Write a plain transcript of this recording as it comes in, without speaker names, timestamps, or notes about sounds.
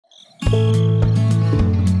Hey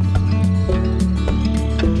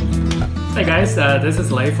guys, this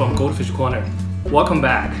is Lei from Goldfish Corner. Welcome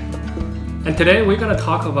back. And today we're going to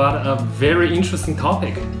talk about a very interesting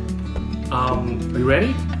topic. Are you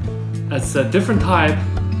ready? It's a different type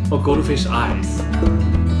of goldfish eyes.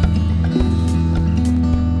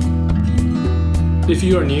 If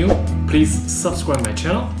you are new, please subscribe my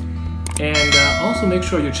channel. And also make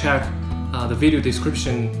sure you check the video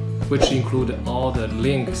description, which include all the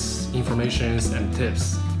links, informations, and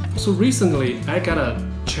tips. So recently, I got a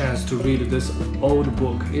chance to read this old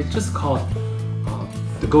book. It's just called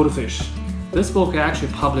The Goldfish. This book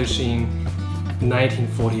actually published in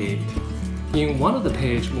 1948. In one of the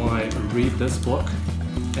pages when I read this book,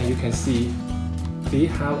 and you can see they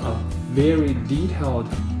have a very detailed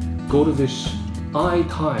goldfish eye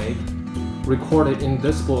type recorded in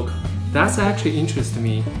this book. That's actually interests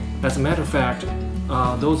me. As a matter of fact,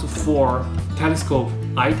 those 4 telescope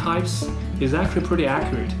eye types is actually pretty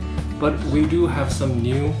accurate. But we do have some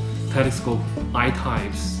new telescope eye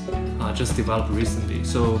types just developed recently.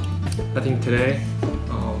 So I think today,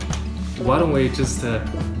 why don't we just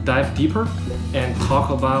dive deeper and talk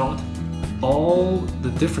about all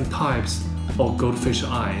the different types of goldfish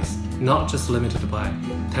eyes, not just limited by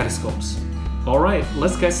telescopes. All right,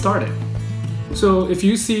 let's get started. So if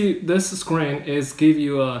you see this screen is give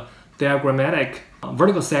you a diagrammatic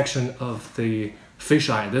vertical section of the fish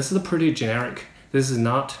eye. This is pretty generic. This is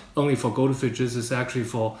not only for goldfish, this is actually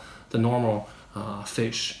for the normal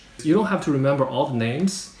fish. You don't have to remember all the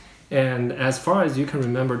names. And as far as you can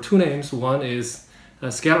remember 2 names, one is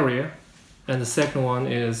Scaleria and the second one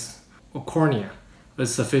is Cornea.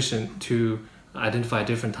 It's sufficient to identify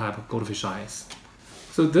different type of goldfish eyes.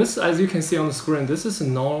 So this, as you can see on the screen, this is a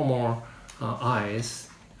normal eyes.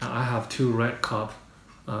 I have 2 red cup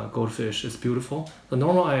goldfish. It's beautiful. The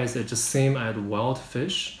normal eyes are just same as wild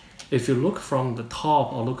fish. If you look from the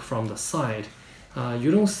top or look from the side,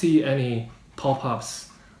 you don't see any pop-ups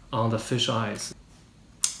on the fish eyes.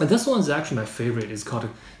 And this one is actually my favorite. It's called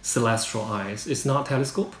celestial eyes. It's not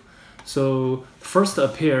telescope. So first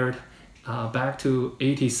appeared back to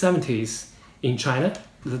 1870s in China.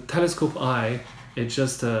 The telescope eye is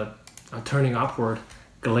just turning upward,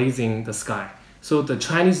 glazing the sky. So the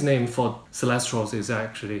Chinese name for celestials is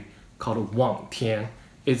actually called Wang Tian.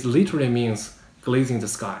 It literally means glazing the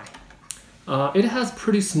sky. It has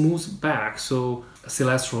pretty smooth back, so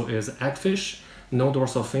celestial is eggfish, no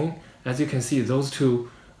dorsal fin. As you can see, those 2,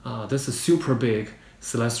 this is super big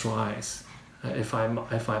celestial eyes. If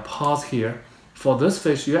I pause here, for this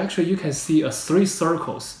fish, you can see 3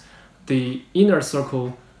 circles. The inner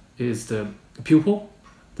circle is the pupil.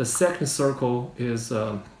 The second circle is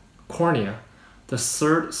cornea. The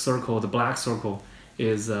third circle, the black circle,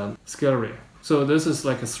 is scaleria. So this is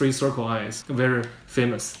like a 3 circle eyes, very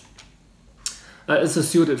famous. It's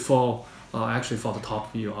suited for actually for the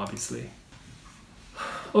top view, obviously.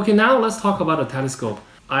 Okay, now let's talk about a telescope.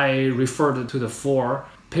 I referred to the 4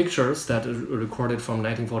 pictures that are recorded from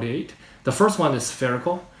 1948. The first one is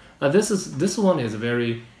spherical. This one is a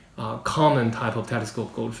very common type of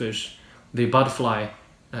telescope goldfish. The butterfly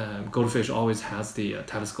goldfish always has the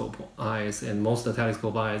telescope eyes, and most of the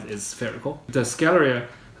telescope eyes is spherical. The scaleria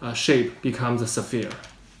shape becomes a sphere.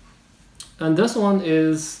 And this one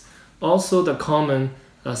is also the common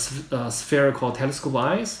spherical telescope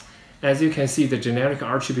eyes. As you can see, the generic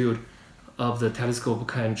attribute of the telescope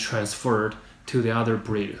can transfer to the other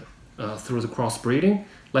breed through the crossbreeding.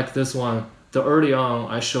 Like this one, the early on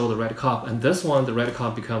I show the red cup, and this one, the red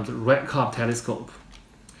cup becomes a red cup telescope.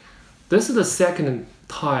 This is the second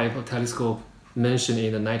type of telescope mentioned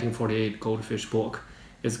in the 1948 goldfish book.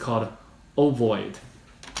 It's called Ovoid.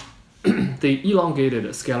 The elongated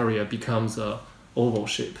scaleria becomes a oval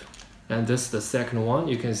shape. And this is the second one.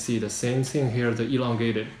 You can see the same thing here, the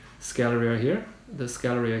elongated scaleria here. The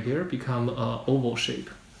scaleria here become an oval shape.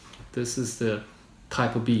 This is the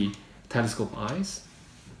type B telescope eyes.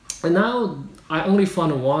 And now I only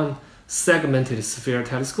found 1 segmented sphere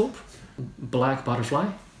telescope, black butterfly.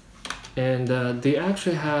 And they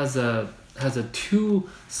actually has a 2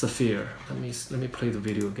 sphere. Let me play the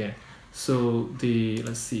video again. So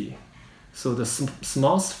let's see. So the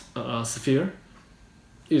small sphere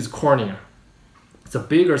is cornea. The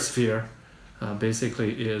bigger sphere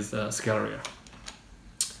basically is scaleria.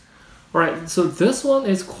 All right, so this one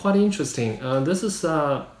is quite interesting. This is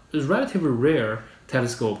a relatively rare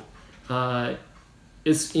telescope.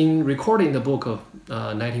 It's in recording in the book of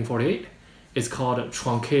 1948. It's called a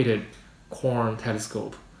Truncated Corn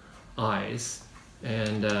Telescope eyes.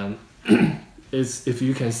 And if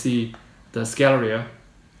you can see the scaleria,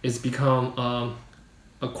 it's become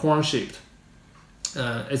a corn shaped.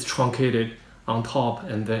 It's truncated on top,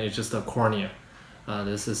 and then it's just a cornea.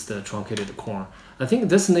 This is the truncated corn. I think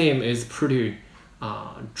this name is pretty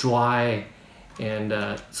dry,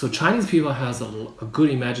 and so Chinese people has a good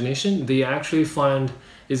imagination. They actually find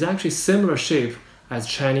it's actually similar shape as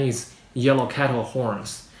Chinese yellow cattle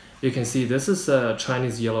horns. You can see this is a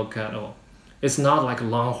Chinese yellow cattle. It's not like a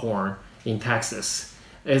longhorn in Texas.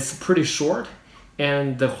 It's pretty short,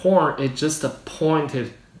 and the horn is just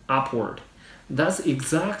pointed upward. That's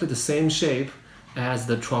exactly the same shape as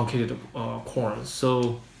the truncated corn.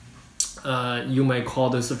 So you may call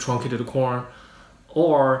this a truncated corn,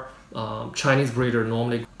 or Chinese breeder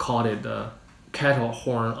normally call it cattle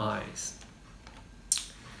horn eyes.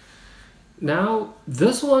 Now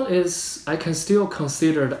this one is, I can still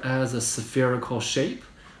consider it as a spherical shape,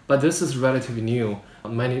 but this is relatively new.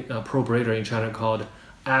 Many pro breeder in China called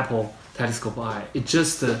apple telescope eye. It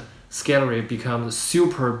just scalary becomes a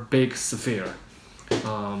super big sphere.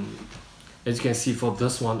 As you can see for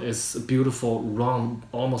this one, it's a beautiful round,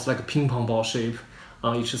 almost like a ping pong ball shape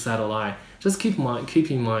on each side of the eye. Just keep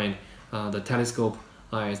in mind the telescope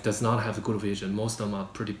eyes does not have good vision. Most of them are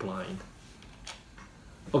pretty blind.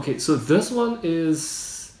 Okay, so this one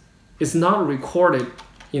is not recorded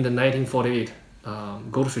in the 1948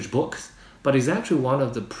 goldfish books, but it's actually one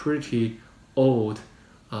of the pretty old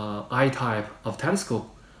eye type of telescope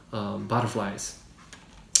butterflies.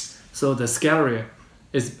 So the scalary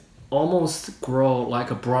is almost grow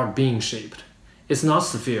like a broad bean shaped. It's not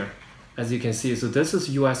sphere, as you can see. So this is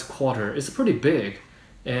US quarter. It's pretty big,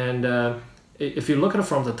 and if you look at it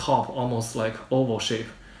from the top, almost like oval shape.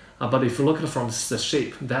 But if you look at it from the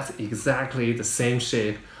shape, that's exactly the same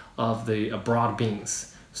shape of the broad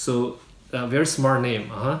beans. So very smart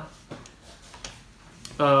name,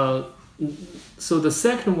 So the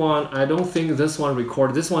second one, I don't think this one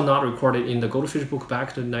recorded. This one not recorded in the goldfish book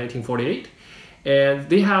back to 1948, and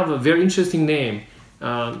they have a very interesting name.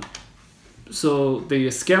 So the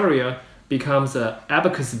Scalia becomes a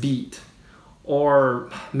Abacus bead,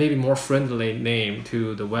 or maybe more friendly name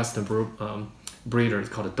to the Western breeders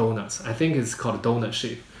called donuts. I think it's called donut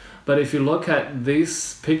shape. But if you look at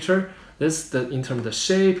this picture, in terms of the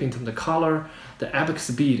shape, in terms of the color, the Abacus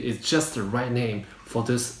bead is just the right name for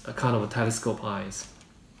this kind of a telescope eyes.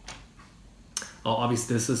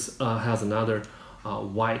 Obviously, this has another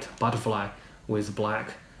white butterfly with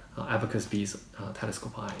black Abacus beads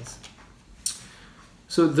telescope eyes.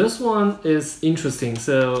 So this one is interesting.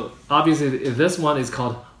 So obviously, this one is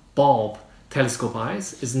called bulb telescope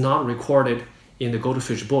eyes. It's not recorded in the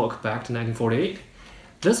goldfish book back to 1948.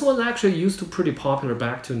 This one actually used to pretty popular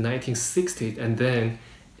back to 1960, and then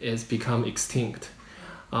it's become extinct.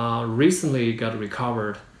 Recently got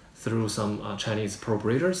recovered through some Chinese pro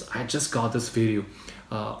breeders. I just got this video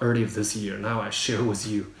early this year. Now I share with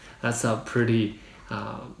you. That's a pretty,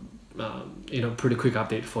 pretty quick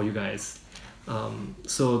update for you guys.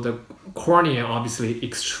 So the cornea obviously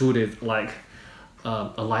extruded like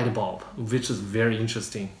a light bulb, which is very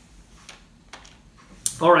interesting.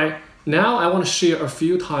 All right, now I want to share a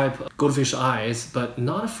few type of goldfish eyes, but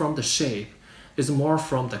not from the shape. It's more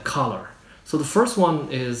from the color. So the first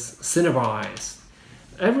one is cinnabar eyes.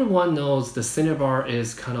 Everyone knows the cinnabar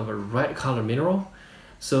is kind of a red color mineral.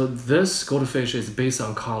 So this goldfish is based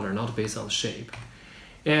on color, not based on shape.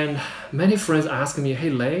 And many friends ask me,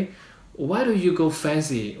 hey Lei, why do you go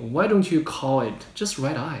fancy? Why don't you call it just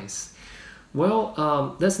red eyes?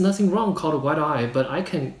 Well, there's nothing wrong called white eye, but I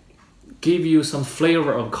can give you some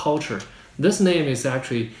flavor of culture. This name is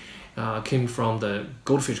actually came from the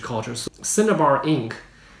goldfish culture. So cinnabar ink,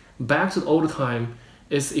 back to the old time,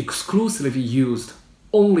 is exclusively used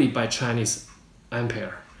only by Chinese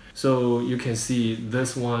empire. So you can see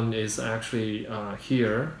this one is actually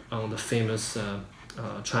here on the famous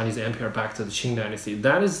Chinese empire back to the Qing dynasty.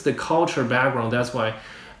 That is the culture background. That's why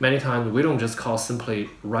many times we don't just call simply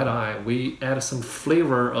red eye. We add some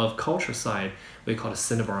flavor of culture side. We call it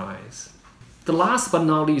cinnabar eyes. The last but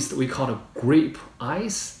not least, we call it grape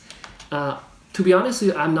eyes. To be honest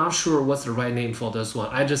with you, I'm not sure what's the right name for this one.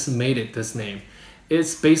 I just made it this name.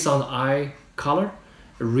 It's based on the eye color,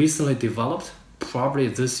 recently developed, probably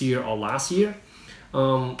this year or last year.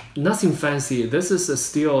 Nothing fancy. This is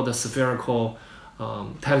still the spherical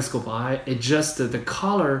telescope eye. It just the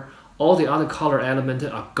color, all the other color elements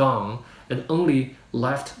are gone and only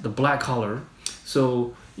left the black color.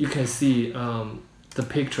 So you can see the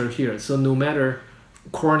picture here. So no matter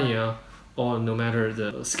cornea or no matter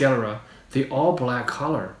the sclera, they all black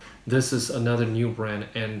color. This is another new brand,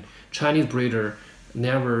 and Chinese breeder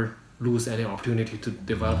never lose any opportunity to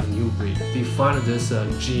develop a new breed. They find this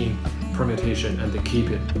gene permutation and they keep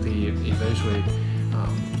it. They eventually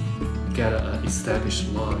get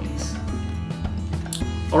established lines.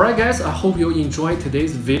 Alright guys, I hope you enjoyed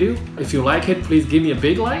today's video. If you like it, please give me a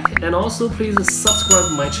big like, and also please subscribe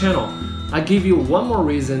to my channel. I give you one more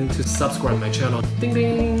reason to subscribe my channel. Ding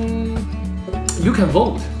ding! You can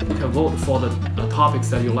vote. You can vote for the topics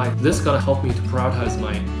that you like. This is gonna help me to prioritize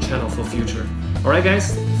my channel for future. Alright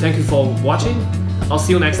guys, thank you for watching. I'll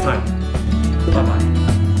see you next time. Bye bye.